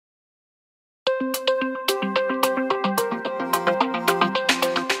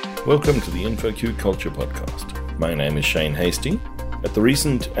Welcome to the InfoQ Culture Podcast. My name is Shane Hastie. At the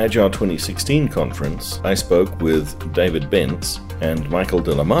recent Agile 2016 conference, I spoke with David Bentz and Michael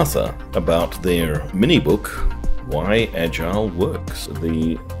de la Martha about their mini-book, Why Agile Works,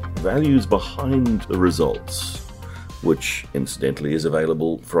 the values behind the results, which incidentally is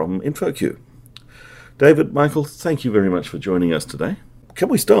available from InfoQ. David, Michael, thank you very much for joining us today. Can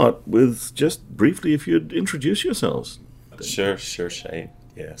we start with just briefly if you'd introduce yourselves? Sure, Shane.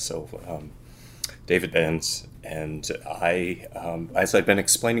 Yeah, so David Bentz, and I, as I've been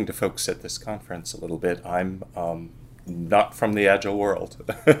explaining to folks at this conference a little bit, I'm not from the Agile world.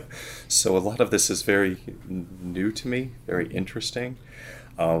 So a lot of this is very new to me, very interesting.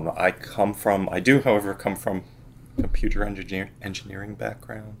 I do, however, come from computer engineering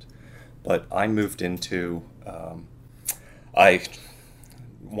background, but I moved into, I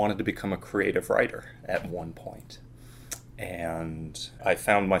wanted to become a creative writer at one point. And I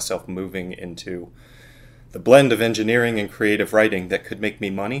found myself moving into the blend of engineering and creative writing that could make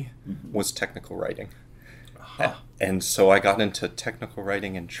me money was technical writing. Uh-huh. And so I got into technical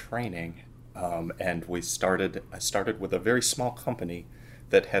writing and training, and I started with a very small company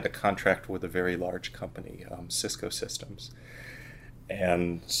that had a contract with a very large company, Cisco Systems.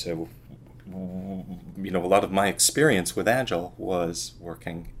 And so, a lot of my experience with Agile was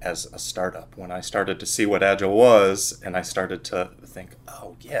working as a startup. When I started to see what Agile was, and I started to think,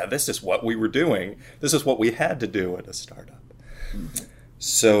 oh yeah, this is what we were doing. This is what we had to do at a startup. Mm-hmm.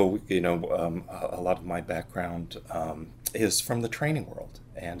 So, a lot of my background is from the training world,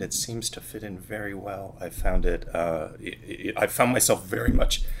 and it seems to fit in very well. I found myself very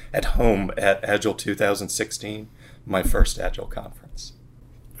much at home at Agile 2016, my first Agile conference.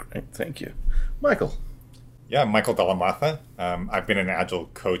 Great, thank you. Michael. Yeah, Michael de la Martha. I've been an Agile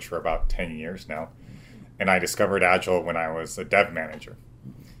coach for about 10 years now, and I discovered Agile when I was a dev manager.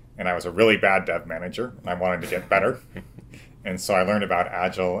 And I was a really bad dev manager, and I wanted to get better. And so I learned about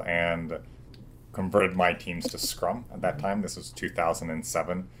Agile and converted my teams to Scrum at that time. This was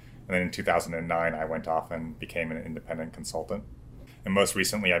 2007. And then in 2009, I went off and became an independent consultant. And most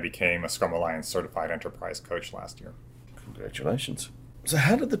recently, I became a Scrum Alliance certified enterprise coach last year. Congratulations. So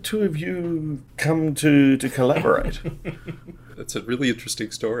how did the two of you come to collaborate? That's a really interesting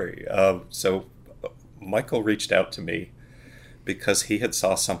story. So Michael reached out to me because he had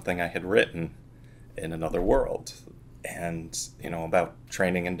saw something I had written in another world and, about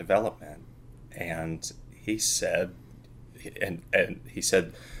training and development. And he said, a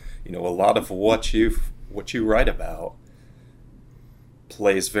lot of what you write about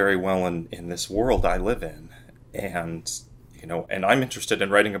plays very well in this world I live in. And I'm interested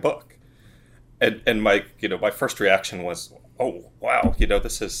in writing a book. And my first reaction was, oh, wow,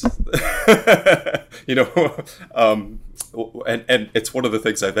 this is, and it's one of the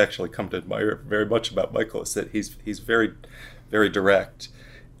things I've actually come to admire very much about Michael is that he's very, very direct.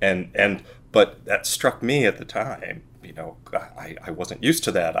 But that struck me at the time. I wasn't used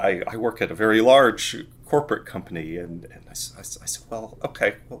to that. I work at a very large corporate company, and I said, well,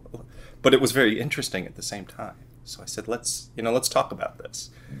 okay, but it was very interesting at the same time. So I said, let's talk about this.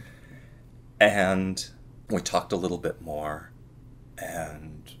 And we talked a little bit more.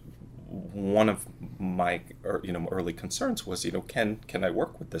 And one of my, early concerns was, can I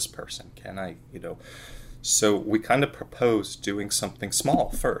work with this person? Can I, So we kind of proposed doing something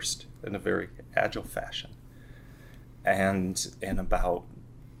small first in a very agile fashion. And in about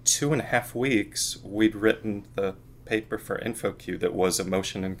 2.5 weeks, we'd written the paper for InfoQ that was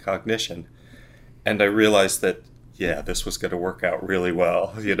Emotion and Cognition. And I realized that, yeah, this was going to work out really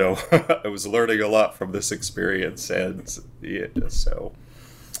well. I was learning a lot from this experience. And so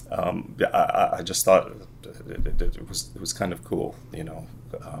I just thought it was kind of cool,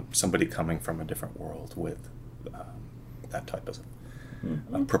 somebody coming from a different world with that type of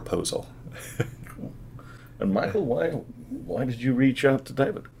proposal. And Michael, why did you reach out to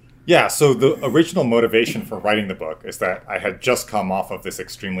David? Yeah, so the original motivation for writing the book is that I had just come off of this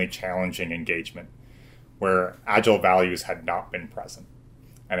extremely challenging engagement where Agile values had not been present.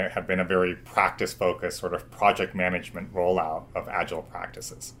 And it had been a very practice-focused sort of project management rollout of Agile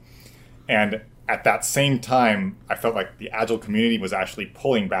practices. And at that same time, I felt like the Agile community was actually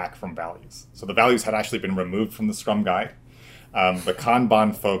pulling back from values. So the values had actually been removed from the Scrum Guide. The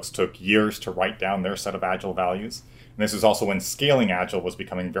Kanban folks took years to write down their set of Agile values. And this is also when scaling Agile was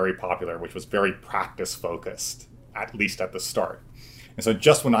becoming very popular, which was very practice-focused, at least at the start. And so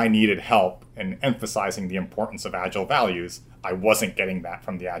just when I needed help in emphasizing the importance of Agile values, I wasn't getting that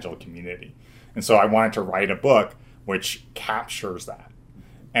from the Agile community. And so I wanted to write a book which captures that.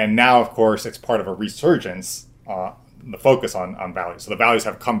 And now, of course, it's part of a resurgence the focus on values. So the values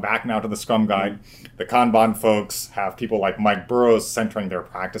have come back now to the Scrum Guide. The Kanban folks have people like Mike Burrows centering their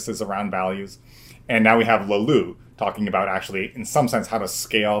practices around values. And now we have Lalou talking about actually, in some sense, how to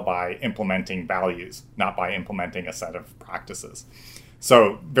scale by implementing values, not by implementing a set of practices.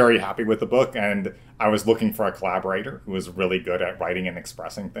 So very happy with the book. And I was looking for a collaborator who was really good at writing and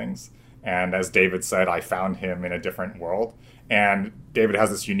expressing things. And as David said, I found him in a different world. And David has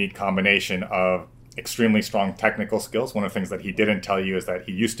this unique combination of extremely strong technical skills. One of the things that he didn't tell you is that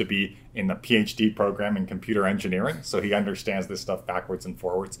he used to be in the PhD program in computer engineering, so he understands this stuff backwards and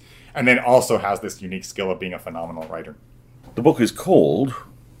forwards, and then also has this unique skill of being a phenomenal writer. The book is called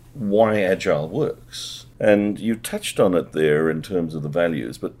Why Agile Works, and you touched on it there in terms of the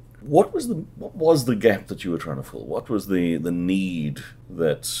values, but what was the gap that you were trying to fill? What was the need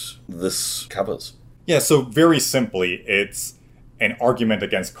that this covers? Yeah, so very simply, it's an argument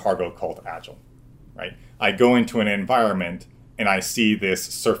against cargo cult agile. Right? I go into an environment and I see this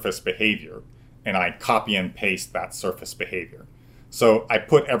surface behavior and I copy and paste that surface behavior. So I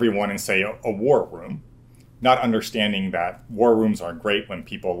put everyone in, say, a war room, not understanding that war rooms are great when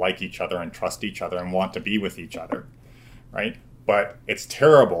people like each other and trust each other and want to be with each other, right? But it's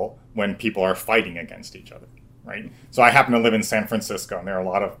terrible when people are fighting against each other, right? So I happen to live in San Francisco, and there are a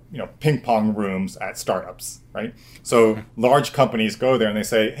lot of ping pong rooms at startups, right? So large companies go there and they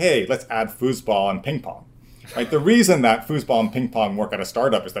say, hey, let's add foosball and ping pong, right? The reason that foosball and ping pong work at a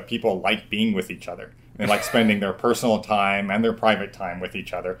startup is that people like being with each other. They like spending their personal time and their private time with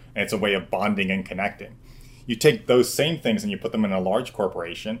each other, and it's a way of bonding and connecting. You take those same things and you put them in a large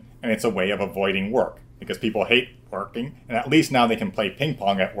corporation, and it's a way of avoiding work, because people hate working, and at least now they can play ping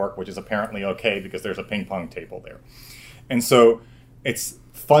pong at work, which is apparently okay because there's a ping pong table there. And so it's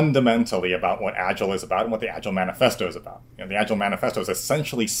fundamentally about what Agile is about and what the Agile Manifesto is about. The Agile Manifesto is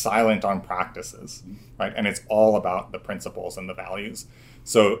essentially silent on practices, right? And it's all about the principles and the values.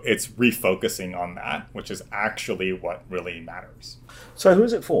 So it's refocusing on that, which is actually what really matters. So who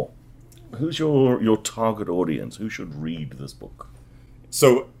is it for? Who's your target audience? Who should read this book?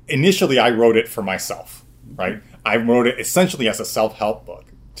 So initially I wrote it for myself, right? I wrote it essentially as a self-help book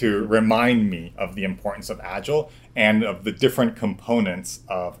to remind me of the importance of Agile and of the different components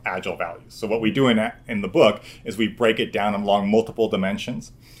of Agile values. So what we do in the book is we break it down along multiple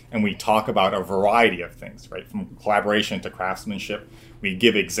dimensions, and we talk about a variety of things, right? From collaboration to craftsmanship. We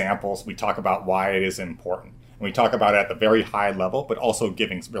give examples. We talk about why it is important. And we talk about it at the very high level, but also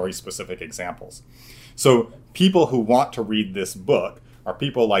giving very specific examples. So people who want to read this book are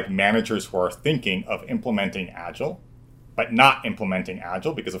people like managers who are thinking of implementing Agile, but not implementing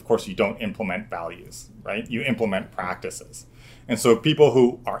Agile, because of course you don't implement values, right? You implement practices. And so people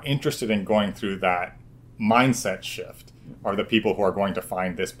who are interested in going through that mindset shift are the people who are going to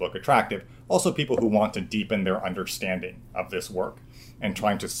find this book attractive. Also people who want to deepen their understanding of this work and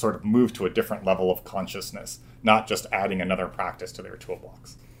trying to sort of move to a different level of consciousness, not just adding another practice to their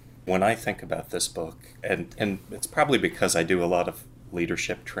toolbox. When I think about this book, and it's probably because I do a lot of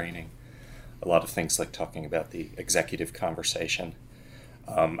leadership training, a lot of things like talking about the executive conversation,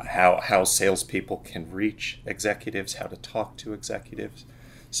 how salespeople can reach executives, how to talk to executives.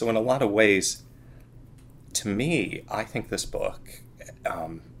 So in a lot of ways, to me, I think this book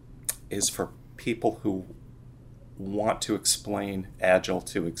is for people who want to explain Agile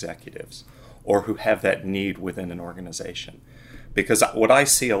to executives or who have that need within an organization. Because what I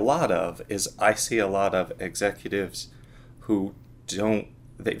see a lot of executives who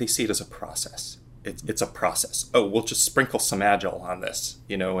they see it as a process. It's a process. Oh, we'll just sprinkle some Agile on this,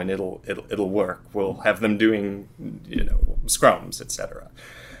 and it'll work. We'll have them doing, scrums, etc.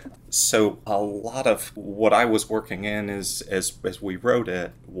 So a lot of what I was working in as we wrote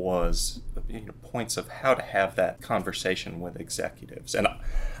it was points of how to have that conversation with executives. And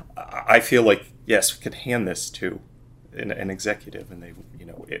I feel like, yes, we could hand this to an executive, and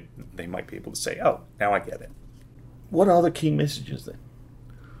they might be able to say, "Oh, now I get it." What are the key messages then?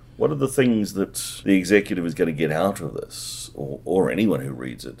 What are the things that the executive is going to get out of this, or anyone who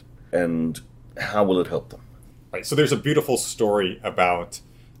reads it, and how will it help them? Right. So there's a beautiful story about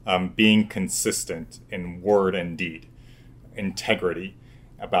being consistent in word and deed, integrity,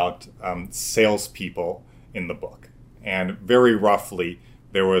 about salespeople in the book. And very roughly,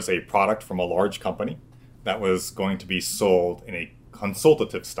 there was a product from a large company that was going to be sold in a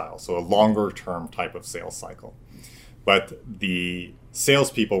consultative style, so a longer term type of sales cycle. But the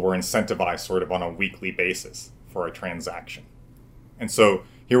salespeople were incentivized sort of on a weekly basis for a transaction. And so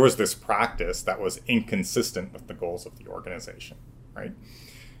here was this practice that was inconsistent with the goals of the organization, right?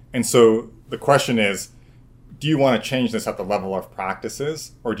 And so the question is, do you want to change this at the level of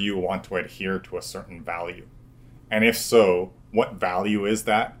practices, or do you want to adhere to a certain value? And if so, what value is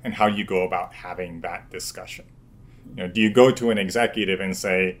that, and how do you go about having that discussion? Do you go to an executive and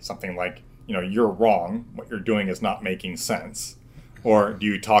say something like, you're wrong, what you're doing is not making sense? Or do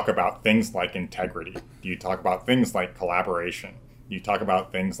you talk about things like integrity? Do you talk about things like collaboration? Do you talk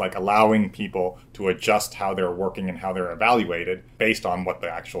about things like allowing people to adjust how they're working and how they're evaluated based on what the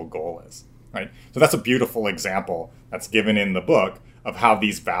actual goal is, right? So that's a beautiful example that's given in the book of how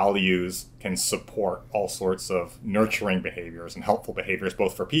these values can support all sorts of nurturing behaviors and helpful behaviors,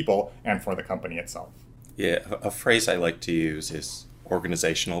 both for people and for the company itself. Yeah, a phrase I like to use is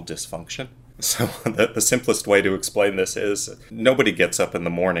organizational dysfunction. So the simplest way to explain this is nobody gets up in the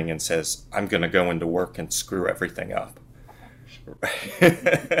morning and says, I'm going to go into work and screw everything up.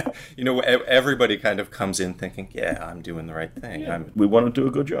 Everybody kind of comes in thinking, yeah, I'm doing the right thing. Yeah, we want to do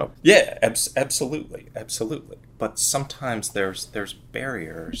a good job. Yeah, absolutely. But sometimes there's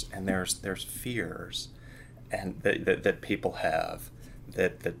barriers and there's fears and that people have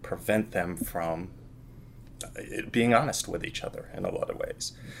that prevent them from being honest with each other in a lot of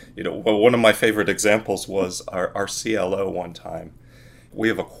ways. One of my favorite examples was our CLO one time. We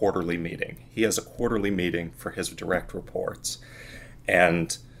have a quarterly meeting. He has a quarterly meeting for his direct reports.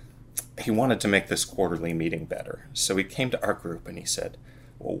 And he wanted to make this quarterly meeting better. So he came to our group and he said,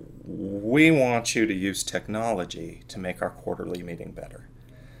 well, we want you to use technology to make our quarterly meeting better.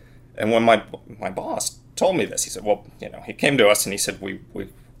 And when my boss told me this, he said, well, he came to us and he said, we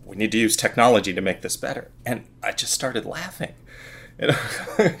need to use technology to make this better. And I just started laughing.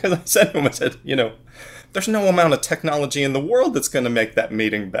 Because I said to him, there's no amount of technology in the world that's going to make that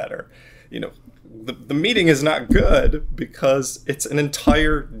meeting better. The meeting is not good because it's an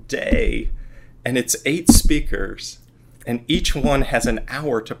entire day and it's 8 speakers and each one has an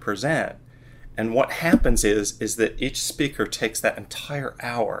hour to present. And what happens is that each speaker takes that entire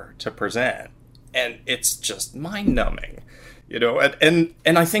hour to present. And it's just mind-numbing. And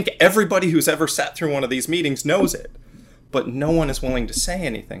I think everybody who's ever sat through one of these meetings knows it, but no one is willing to say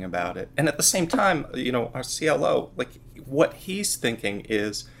anything about it. And at the same time, our CLO, what he's thinking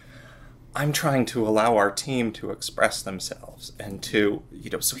is, I'm trying to allow our team to express themselves and to,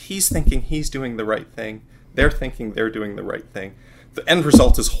 so he's thinking he's doing the right thing. They're thinking they're doing the right thing. The end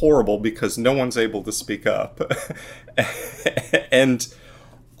result is horrible because no one's able to speak up. And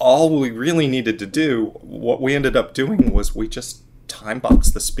all we really needed to do, what we ended up doing was we just time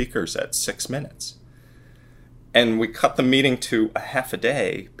boxed the speakers at 6 minutes. And we cut the meeting to a half a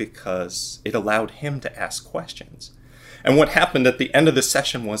day because it allowed him to ask questions. And what happened at the end of the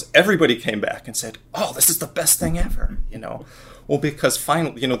session was everybody came back and said, oh, this is the best thing ever, Well, because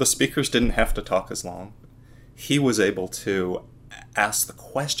finally, the speakers didn't have to talk as long. He was able to ask the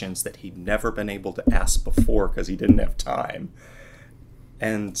questions that he'd never been able to ask before because he didn't have time.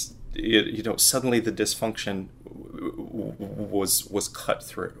 And suddenly the dysfunction was cut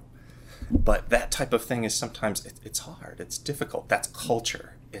through. But that type of thing is sometimes it's hard. It's difficult. That's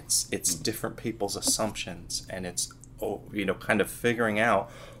culture. It's different people's assumptions, and it's kind of figuring out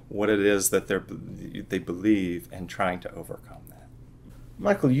what it is that they believe and trying to overcome that.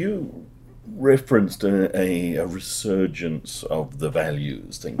 Michael, you referenced a resurgence of the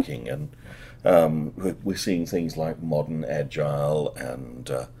values thinking, and we're seeing things like modern agile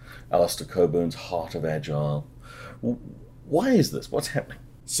and Alistair Coburn's Heart of Agile. Why is this? What's happening?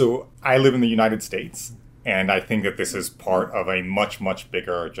 So I live in the United States, and I think that this is part of a much, much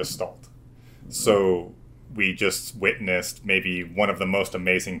bigger gestalt. So we just witnessed maybe one of the most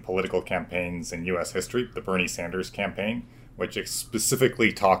amazing political campaigns in U.S. history, the Bernie Sanders campaign, which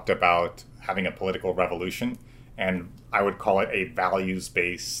specifically talked about having a political revolution, and I would call it a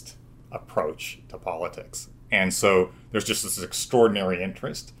values-based approach to politics. And so there's just this extraordinary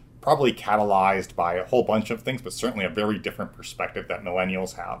interest, probably catalyzed by a whole bunch of things, but certainly a very different perspective that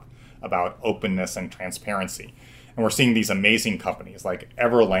millennials have about openness and transparency. And we're seeing these amazing companies like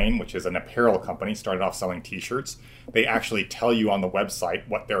Everlane, which is an apparel company, started off selling t-shirts. They actually tell you on the website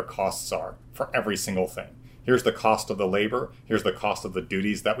what their costs are for every single thing. Here's the cost of the labor, here's the cost of the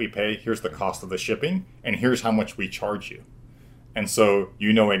duties that we pay, here's the cost of the shipping, and here's how much we charge you. And so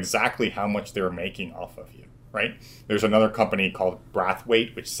you know exactly how much they're making off of you, right? There's another company called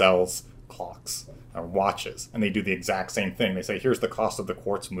Brathwaite, which sells clocks or watches, and they do the exact same thing. They say, here's the cost of the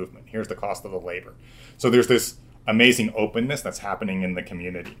quartz movement, here's the cost of the labor. So there's this amazing openness that's happening in the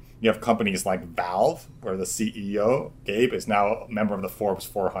community. You have companies like Valve, where the CEO, Gabe, is now a member of the Forbes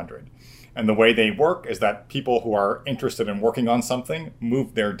 400. And the way they work is that people who are interested in working on something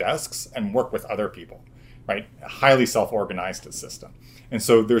move their desks and work with other people, right? A highly self-organized system. And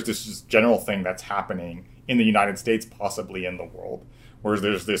so there's this just general thing that's happening in the United States, possibly in the world, where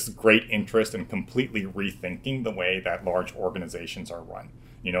there's this great interest in completely rethinking the way that large organizations are run.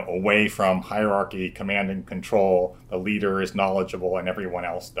 Away from hierarchy, command and control, the leader is knowledgeable and everyone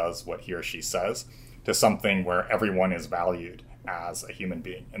else does what he or she says, to something where everyone is valued as a human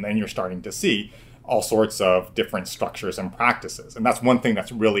being. And then you're starting to see all sorts of different structures and practices. And that's one thing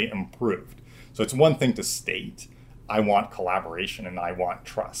that's really improved. So it's one thing to state, I want collaboration and I want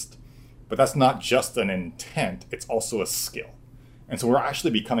trust. But that's not just an intent, it's also a skill. And so we're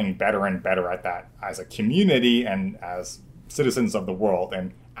actually becoming better and better at that as a community and as citizens of the world,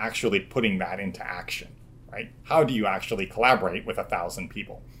 and actually putting that into action, right? How do you actually collaborate with 1,000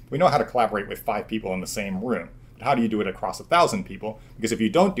 people? We know how to collaborate with 5 people in the same room, but how do you do it across 1,000 people? Because if you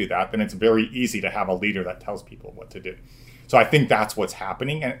don't do that, then it's very easy to have a leader that tells people what to do. So I think that's what's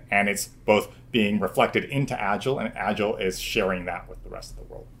happening, and it's both being reflected into Agile, and Agile is sharing that with the rest of the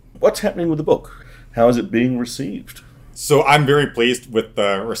world. What's happening with the book? How is it being received? So I'm very pleased with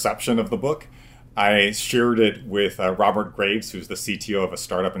the reception of the book. I shared it with Robert Graves, who's the CTO of a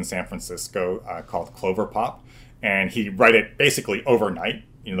startup in San Francisco called Cloverpop, and he read it basically overnight.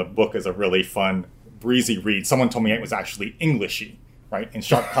 The book is a really fun, breezy read. Someone told me it was actually Englishy, right? In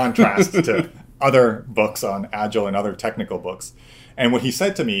sharp contrast to other books on Agile and other technical books. And what he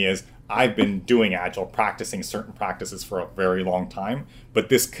said to me is, I've been doing Agile, practicing certain practices for a very long time, but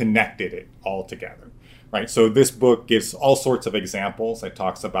this connected it all together. Right, so this book gives all sorts of examples. It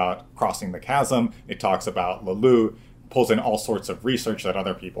talks about crossing the chasm. It talks about Lulu, pulls in all sorts of research that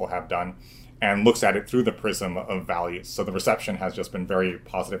other people have done, and looks at it through the prism of values. So the reception has just been very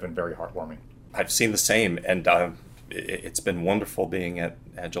positive and very heartwarming. I've seen the same, and it's been wonderful being at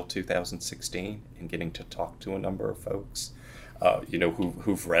Agile 2016 and getting to talk to a number of folks,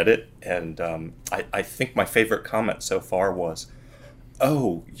 who've read it. And I think my favorite comment so far was,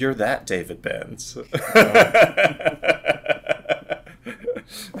 "Oh, you're that David Benz."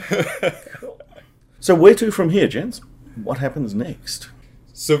 So where to from here, gents? What happens next?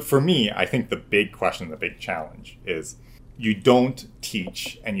 So for me, I think the big question, the big challenge is you don't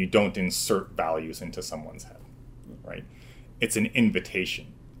teach and you don't insert values into someone's head, right? It's an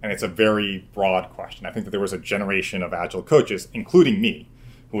invitation, and it's a very broad question. I think that there was a generation of Agile coaches, including me,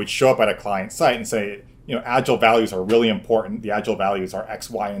 who would show up at a client site and say, Agile values are really important. The Agile values are X,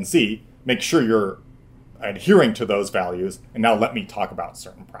 Y, and Z. Make sure you're adhering to those values, and now let me talk about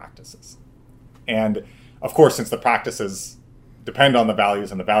certain practices. And of course, since the practices depend on the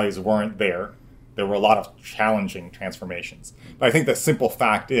values and the values weren't there were a lot of challenging transformations. But I think the simple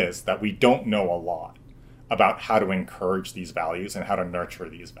fact is that we don't know a lot about how to encourage these values and how to nurture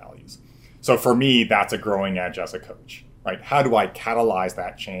these values. So for me, that's a growing edge as a coach, right? How do I catalyze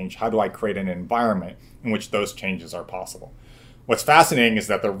that change? How do I create an environment in which those changes are possible? What's fascinating is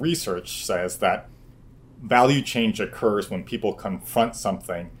that the research says that value change occurs when people confront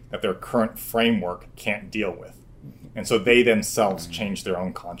something that their current framework can't deal with. And so they themselves change their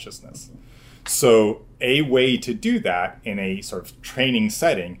own consciousness. So a way to do that in a sort of training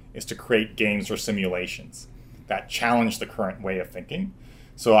setting is to create games or simulations that challenge the current way of thinking.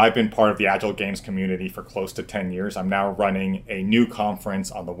 So I've been part of the Agile Games community for close to 10 years. I'm now running a new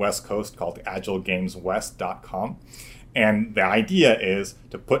conference on the West Coast called agilegameswest.com. And the idea is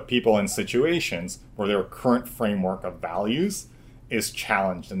to put people in situations where their current framework of values is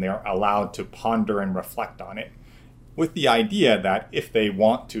challenged and they're allowed to ponder and reflect on it, with the idea that if they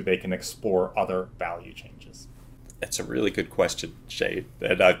want to, they can explore other value changes. That's a really good question, Shane.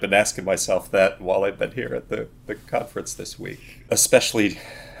 And I've been asking myself that while I've been here at the conference this week. Especially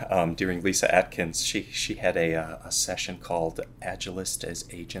during Lisa Atkins, she had a session called Agilists as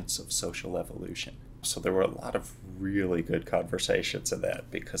Agents of Social Evolution. So there were a lot of really good conversations in that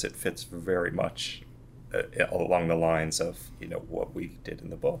because it fits very much along the lines of what we did in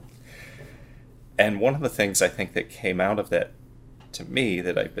the book. And one of the things I think that came out of that to me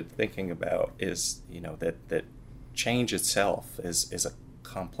that I've been thinking about is, that change itself is a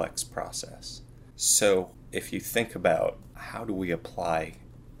complex process. So if you think about how do we apply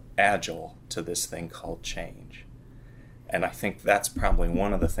Agile to this thing called change, and I think that's probably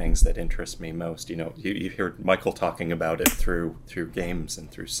one of the things that interests me most. You heard Michael talking about it through games and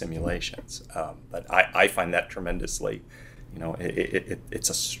through simulations, but I find that tremendously. It's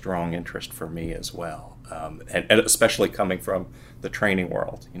a strong interest for me as well, and especially coming from the training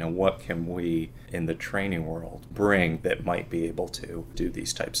world. What can we in the training world bring that might be able to do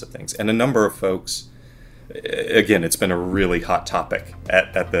these types of things? And a number of folks, again, it's been a really hot topic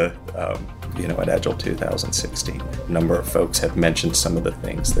at the at Agile 2016. A number of folks have mentioned some of the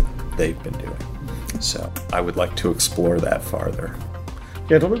things that they've been doing. So I would like to explore that farther.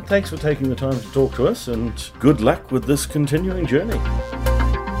 Gentlemen, thanks for taking the time to talk to us, and good luck with this continuing journey.